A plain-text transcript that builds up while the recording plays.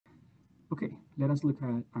Okay, let us look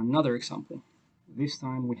at another example. This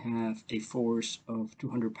time we have a force of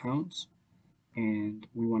 200 pounds and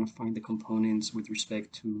we want to find the components with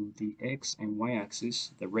respect to the x and y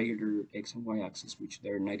axis, the regular x and y axis, which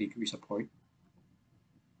they're 90 degrees apart.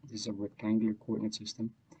 This is a rectangular coordinate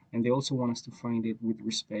system. And they also want us to find it with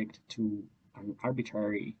respect to an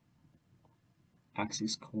arbitrary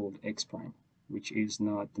axis called x prime, which is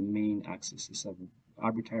not the main axis. It's an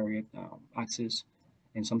arbitrary axis,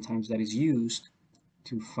 and sometimes that is used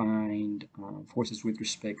to find forces with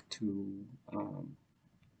respect to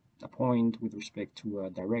a point, with respect to a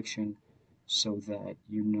direction, so that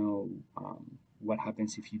you know what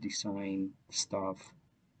happens if you design stuff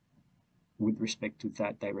with respect to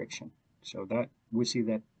that direction. So that we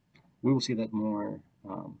will see that more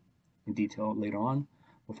in detail later on.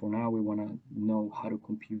 But for now, we want to know how to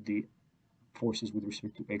compute the forces with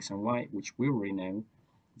respect to x and y, which we already know.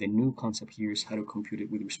 The new concept here is how to compute it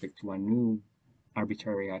with respect to a new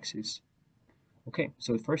arbitrary axis. Okay,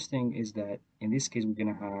 so the first thing is that in this case, we're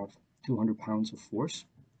going to have 200 pounds of force.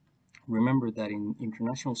 Remember that in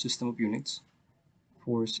international system of units,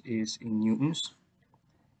 force is in newtons,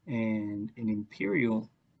 and in imperial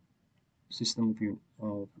system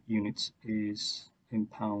of units is in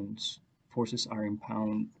pounds. Forces are in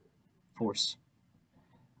pound force.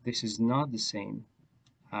 This is not the same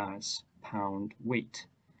as pound weight,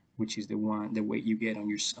 which is the weight you get on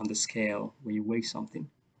the scale when you weigh something.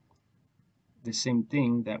 The same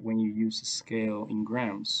thing that when you use a scale in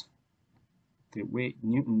grams, the weight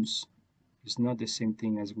newtons is not the same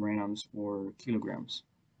thing as grams or kilograms.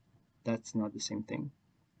 That's not the same thing.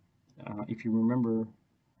 If you remember,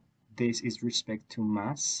 this is respect to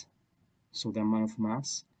mass, so the amount of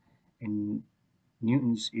mass, and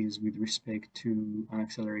newtons is with respect to an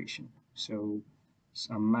acceleration. So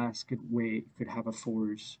a mass could have a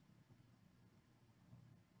force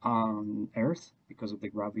on Earth because of the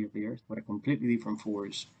gravity of the Earth, but a completely different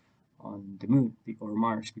force on the Moon or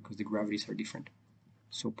Mars because the gravities are different.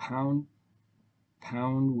 So pound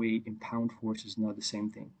weight and pound force is not the same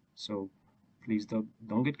thing. So please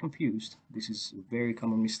don't get confused. This is a very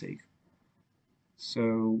common mistake.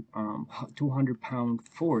 So 200-pound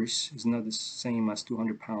force is not the same as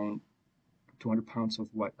 200 pounds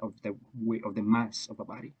of the weight of the mass of a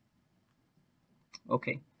body.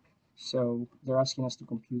 Okay, so they're asking us to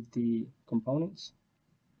compute the components,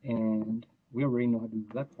 and we already know how to do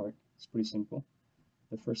that part. It's pretty simple.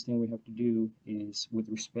 The first thing we have to do is with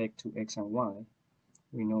respect to x and y,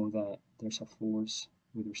 we know that there's a force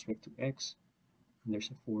with respect to x, and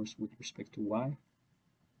there's a force with respect to y,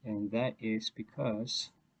 and that is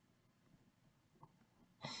because,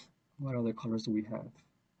 what other colors do we have?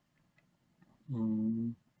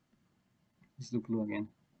 Let's do blue again.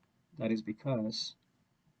 That is because,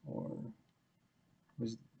 or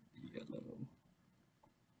was yellow?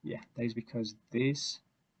 Yeah, that is because this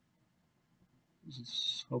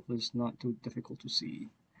is, hopefully it's not too difficult to see.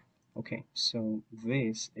 Okay, so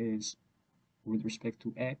this is with respect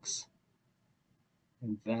to x,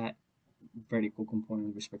 and that vertical component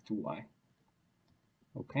with respect to y.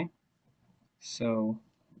 Okay, so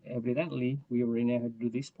evidently we already know how to do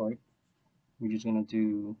this part. We're just gonna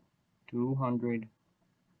do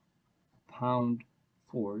 200-pound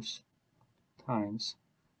force times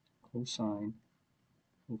cosine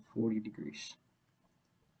of 40 degrees,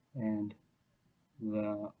 and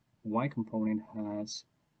the y component has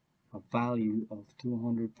a value of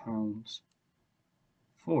 200 pounds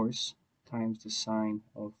force times the sine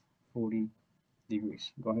of 40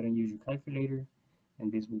 degrees. Go ahead and use your calculator,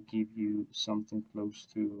 and this will give you something close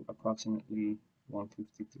to approximately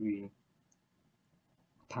 153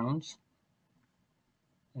 pounds,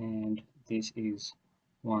 and this is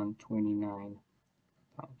 129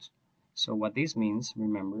 pounds. So what this means,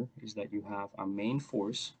 remember, is that you have a main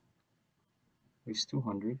force, which is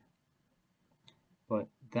 200, but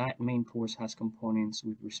that main force has components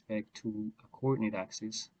with respect to a coordinate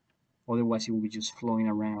axis. Otherwise, it will be just flowing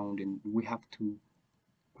around, and we have to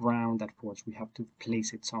ground that force. We have to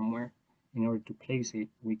place it somewhere. In order to place it,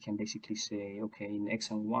 we can basically say, okay, in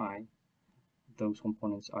x and y, those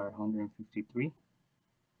components are 153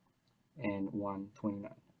 and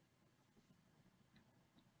 129.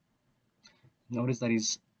 Notice that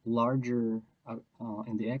is larger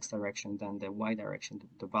in the x direction than the y direction.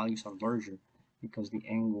 The values are larger because the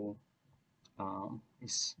angle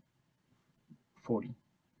is 40,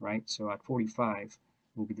 right? So at 45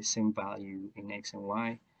 will be the same value in x and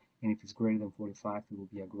y, and if it's greater than 45, it will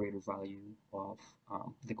be a greater value of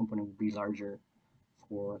the component will be larger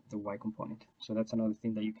for the y component. So that's another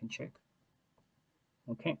thing that you can check.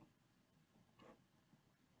 Okay.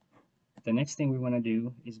 The next thing we want to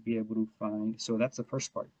do is be able to find, so that's the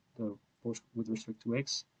first part, the force with respect to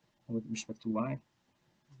x and with respect to y,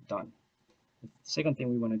 done. The second thing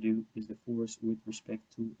we want to do is the force with respect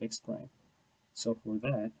to x prime. So for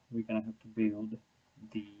that, we're going to have to build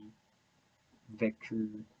the vector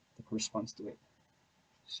that corresponds to it.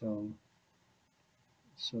 So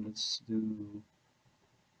let's do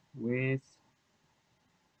with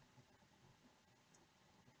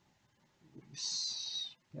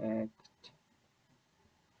respect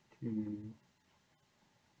to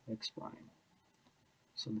x prime.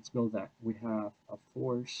 So let's build that. We have a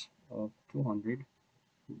force of 200.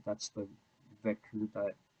 That's the vector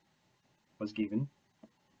that was given.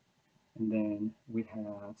 And then we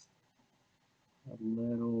have a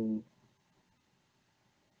little,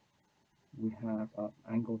 we have an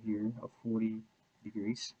angle here of 40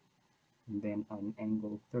 degrees, and then an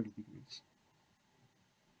angle of 30 degrees.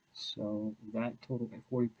 So that total at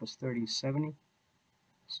 40 plus 30 is 70.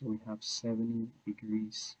 So we have 70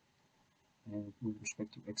 degrees with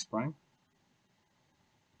respect to x prime.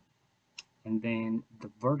 And then the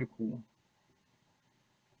vertical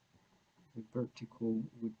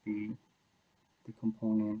would be the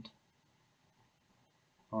component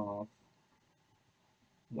of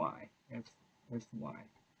y, fy,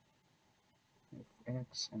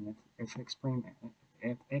 fx and fx prime,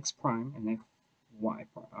 fx prime and fy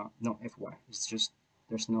prime. No, fy. It's just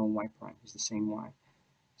there's no y prime. It's the same y.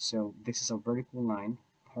 So this is a vertical line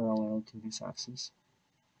parallel to this axis,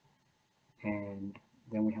 and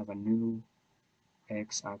then we have a new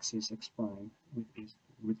x-axis x prime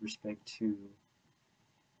with respect to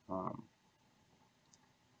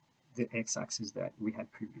the x-axis that we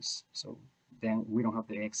had previous. So then we don't have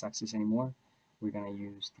the x-axis anymore. We're going to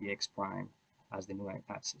use the x prime as the new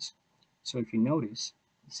axis. So if you notice,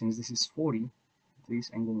 since this is 40, this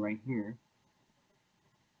angle right here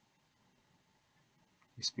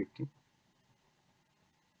is 50,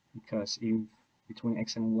 because if between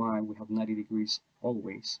x and y we have 90 degrees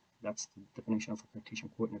always, that's the definition of a Cartesian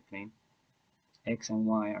coordinate plane, x and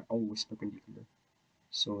y are always perpendicular.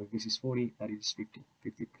 So if this is 40, that is 50.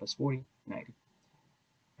 50 plus 40, 90.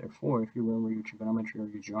 Therefore, if you remember your trigonometry or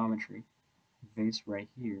your geometry, this right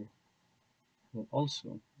here will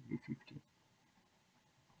also be 50.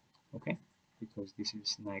 Okay? Because this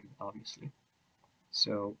is 90, obviously.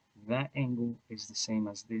 So that angle is the same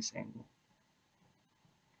as this angle,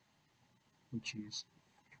 which is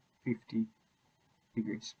 50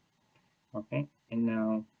 degrees. Okay? And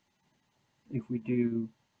now, if we do,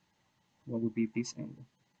 what would be this angle?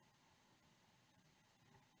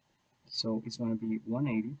 So it's going to be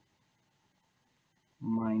 180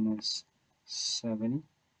 minus 70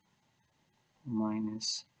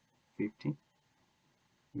 minus 50,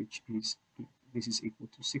 which is, this is equal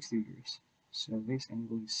to 60 degrees. So this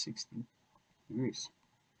angle is 60 degrees.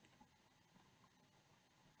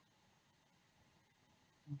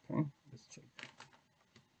 Okay, let's check.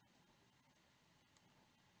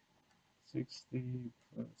 60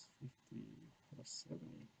 plus 50 plus 70,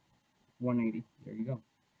 180. There you go.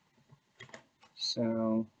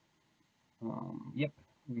 So, yep,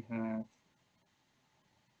 we have,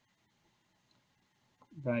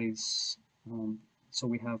 that is, so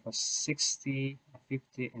we have a 60, a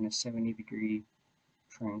 50, and a 70 degree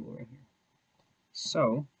triangle right here.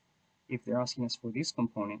 So, if they're asking us for this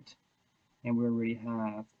component, and we already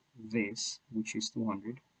have this, which is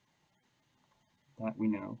 200, that we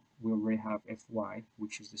know, we already have fy,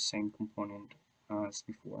 which is the same component as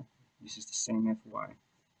before. This is the same fy,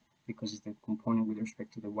 because it's the component with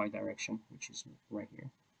respect to the y direction, which is right here.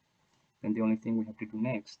 Then the only thing we have to do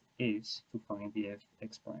next is to find the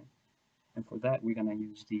x prime. And for that, we're going to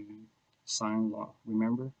use the sine law.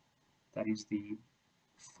 Remember, that is the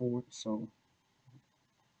force. So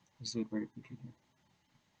let's do it very quickly here.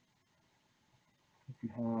 If you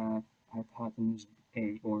have hypotenuse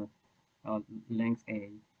A, or length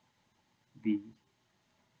A, B,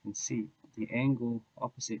 and C, the angle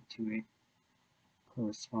opposite to it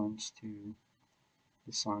corresponds to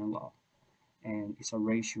the sine law, and it's a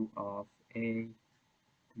ratio of A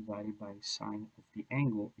divided by sine of the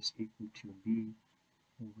angle is equal to B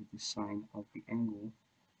over the sine of the angle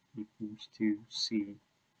equals to C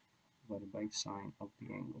divided by sine of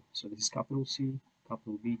the angle. So this is capital C,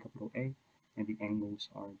 capital B, capital A, and the angles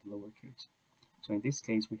are the lowercase. So in this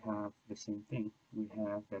case, we have the same thing. We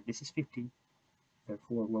have that this is 50,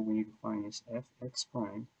 therefore what we need to find is fx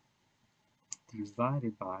prime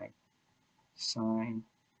divided by sine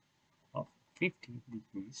of 50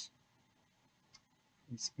 degrees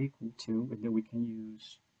is equal to, and then we can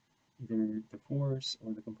use either the force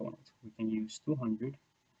or the component. We can use 200,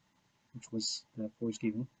 which was the force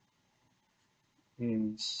given,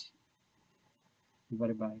 is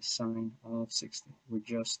divided by sine of 60. We're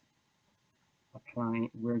just applying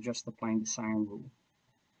the sine rule.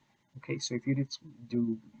 Okay, so if you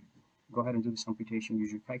go ahead and do this computation,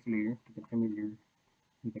 use your calculator to get familiar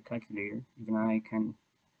with the calculator. Even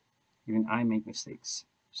I make mistakes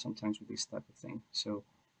sometimes with this type of thing. So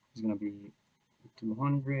it's gonna be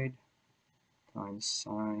 200 times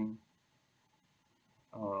sine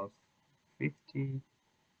of 50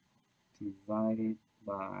 divided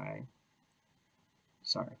by,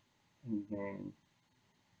 and then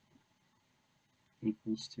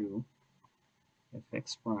equals to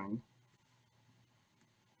fx prime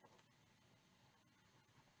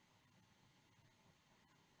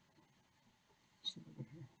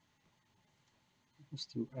equals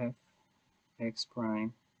to fx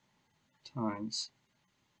prime times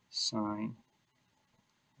sine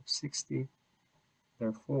of 60.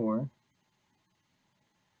 Therefore,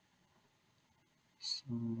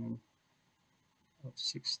 sine of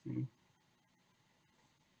 60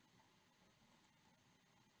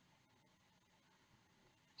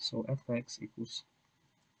 so fx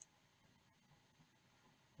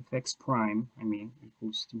prime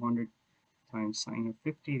equals 200 times sine of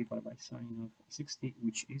 50 divided by sine of 60,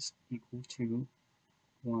 which is equal to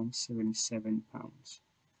 177 pounds.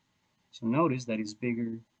 So notice that it's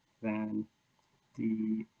bigger than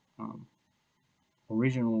the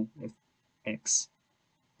original fx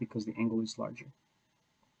because the angle is larger.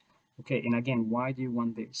 Okay, and again, why do you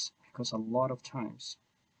want this? Because a lot of times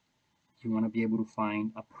you want to be able to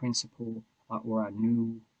find a principal or a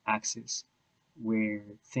new axis where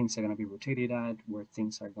things are going to be rotated at, where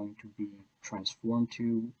things are going to be transformed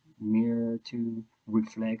to, mirror to,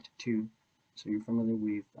 reflect to. So you're familiar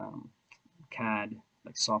with CAD,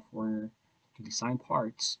 like software to design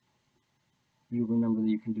parts. You remember that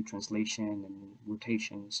you can do translation and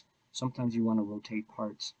rotations. Sometimes you want to rotate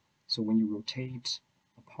parts. So when you rotate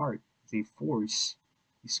a part, the force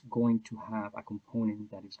is going to have a component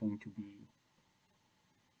that is going to be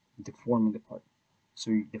deforming the part.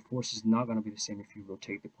 So the force is not going to be the same if you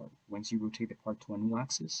rotate the part. Once you rotate the part to a new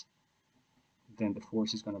axis, then the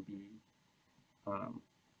force is going to be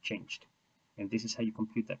changed. And this is how you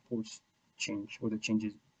compute that force change or the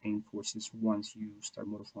changes in forces once you start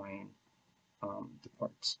modifying the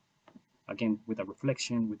parts. Again, with a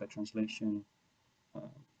reflection, with a translation,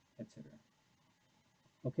 etc.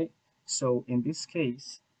 Okay, so in this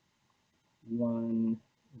case, when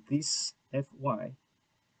this Fy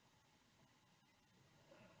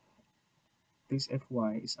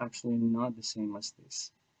is actually not the same as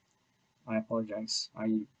this. I apologize,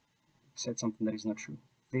 I said something that is not true.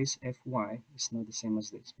 This Fy is not the same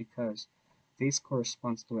as this because this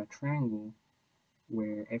corresponds to a triangle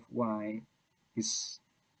where Fy is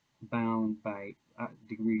bound by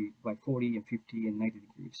by 40 and 50 and 90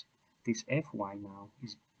 degrees. This Fy now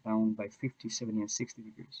is bound by 50, 70, and 60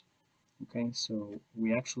 degrees. Okay, so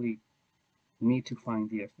we actually need to find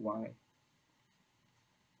the Fy.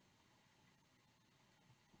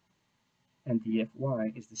 And the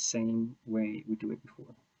Fy is the same way we do it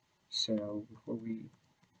before. So before we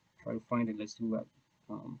try to find it, let's do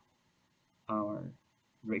our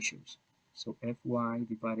ratios. So Fy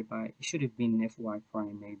divided by, it should have been Fy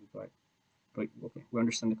prime maybe, but okay, we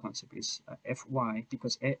understand the concept is Fy,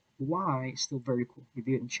 because Y is still vertical. It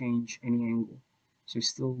didn't change any angle. So it's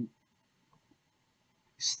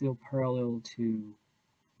still parallel to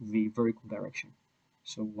the vertical direction.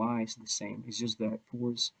 So Y is the same. It's just that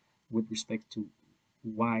force with respect to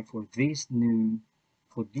Y for this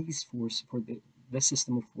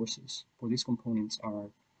system of forces, for these components are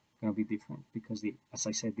going to be different because as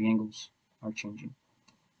I said, the angles are changing.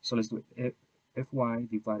 So let's do it. Fy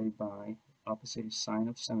divided by opposite is sine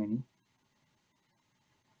of 70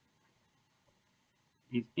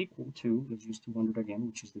 is equal to, let's use 200 again,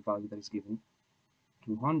 which is the value that is given,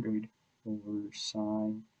 200 over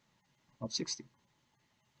sine of 60.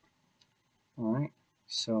 All right,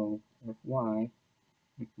 so Fy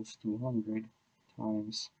equals 200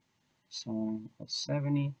 times sine of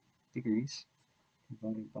 70 degrees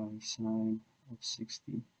divided by sine of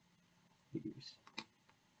 60 degrees.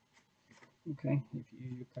 Okay, if you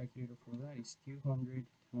use your calculator for that, it's 200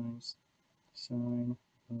 times sine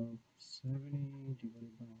of 70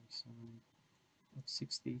 divided by sine of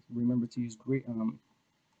 60. Remember to use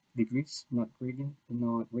degrees, not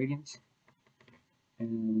radians.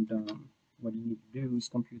 And what you need to do is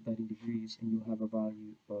compute that in degrees, and you have a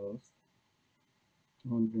value of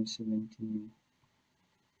 217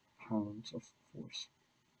 pounds of force.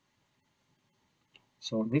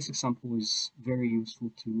 So this example is very useful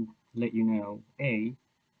to let you know, A,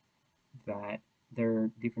 that there are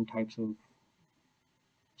different types of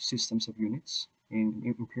systems of units. In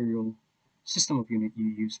imperial system of unit, you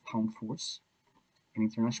use pound force. In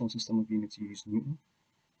international system of units, you use Newton.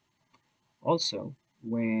 Also,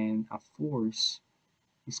 when a force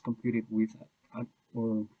is computed with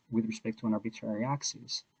or with respect to an arbitrary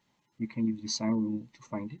axis, you can use the sine rule to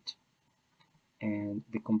find it. And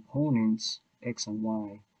the components x and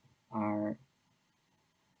y are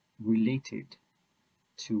related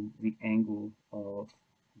to the angle of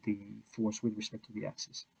the force with respect to the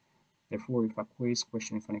axis. Therefore, if a quiz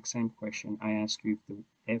question, if an exam question, I ask you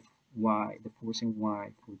if the Fy, the force in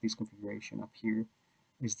y for this configuration up here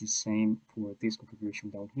is the same for this configuration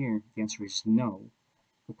down here, the answer is no,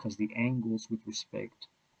 because the angles with respect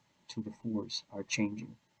to the force are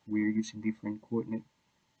changing. We're using different coordinate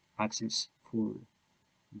axes for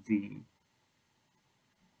the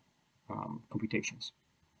computations.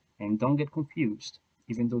 And don't get confused,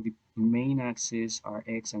 even though the main axes are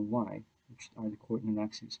x and y, which are the coordinate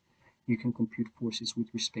axes, you can compute forces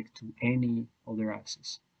with respect to any other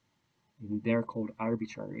axis. And they're called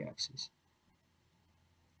arbitrary axes.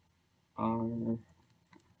 Arbitrary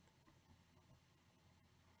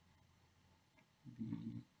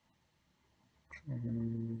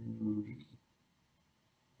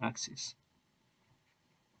axis.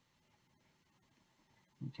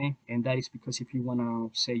 Okay, and that is because if you want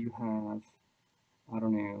to say you have, I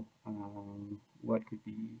don't know, what could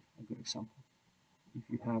be a good example? If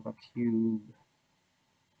you have a cube,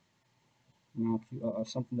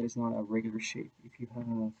 something that is not a regular shape. If you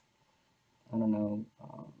have, I don't know,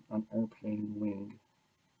 an airplane wing,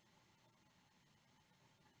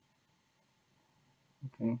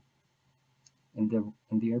 okay, and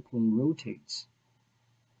the airplane rotates,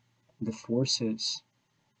 the forces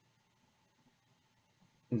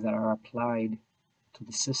that are applied to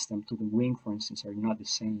the system, to the wing, for instance, are not the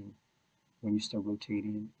same when you start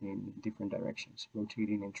rotating in different directions,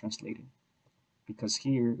 rotating and translating. Because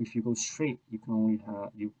here, if you go straight, you can only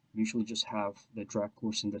have, you usually just have the drag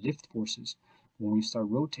force and the lift forces. When you start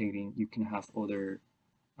rotating, you can have other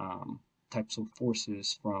types of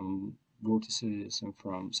forces from vortices and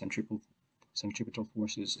from centripetal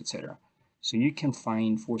forces, etc. So you can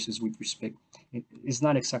find forces with respect, it's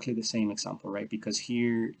not exactly the same example, right? Because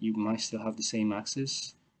here you might still have the same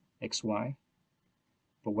axis, x, y.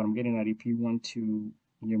 But what I'm getting at, if you want to,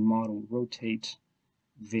 in your model, rotate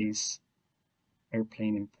this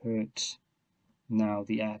airplane and put now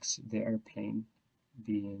the airplane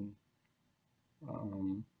being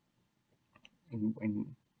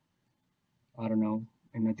in I don't know,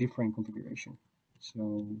 in a different configuration.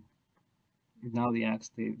 So now the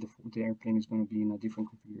airplane is going to be in a different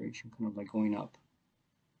configuration, kind of like going up.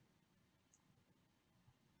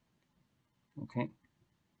 Okay.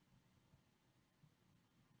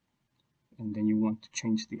 And then you want to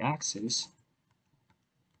change the axis,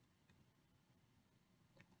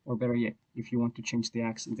 or better yet, if you want to change the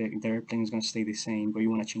axis, the airplane is going to stay the same, but you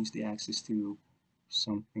want to change the axis to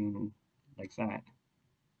something like that.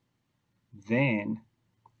 Then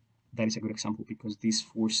that is a good example because these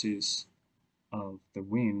forces of the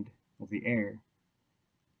wind, of the air,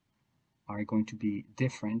 are going to be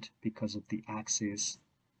different because of the axis,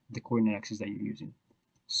 the coordinate axis that you're using.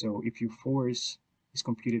 So if your force is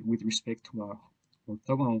computed with respect to a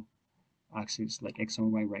orthogonal axis like x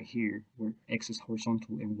and y right here, where x is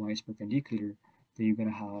horizontal and y is perpendicular, then you're going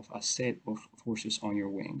to have a set of forces on your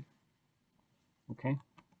wing. Okay,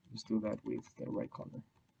 let's do that with the right color.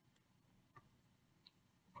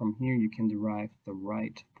 From here you can derive the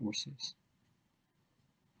right forces.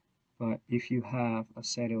 But if you have a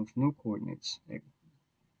set of new coordinates,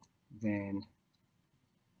 then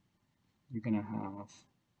you're going to have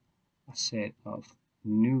a set of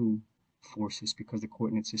new forces because the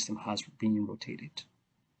coordinate system has been rotated.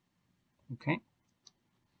 Okay,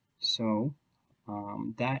 so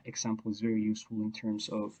that example is very useful in terms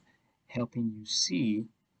of helping you see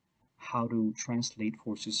how to translate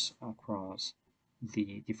forces across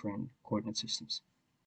the different coordinate systems.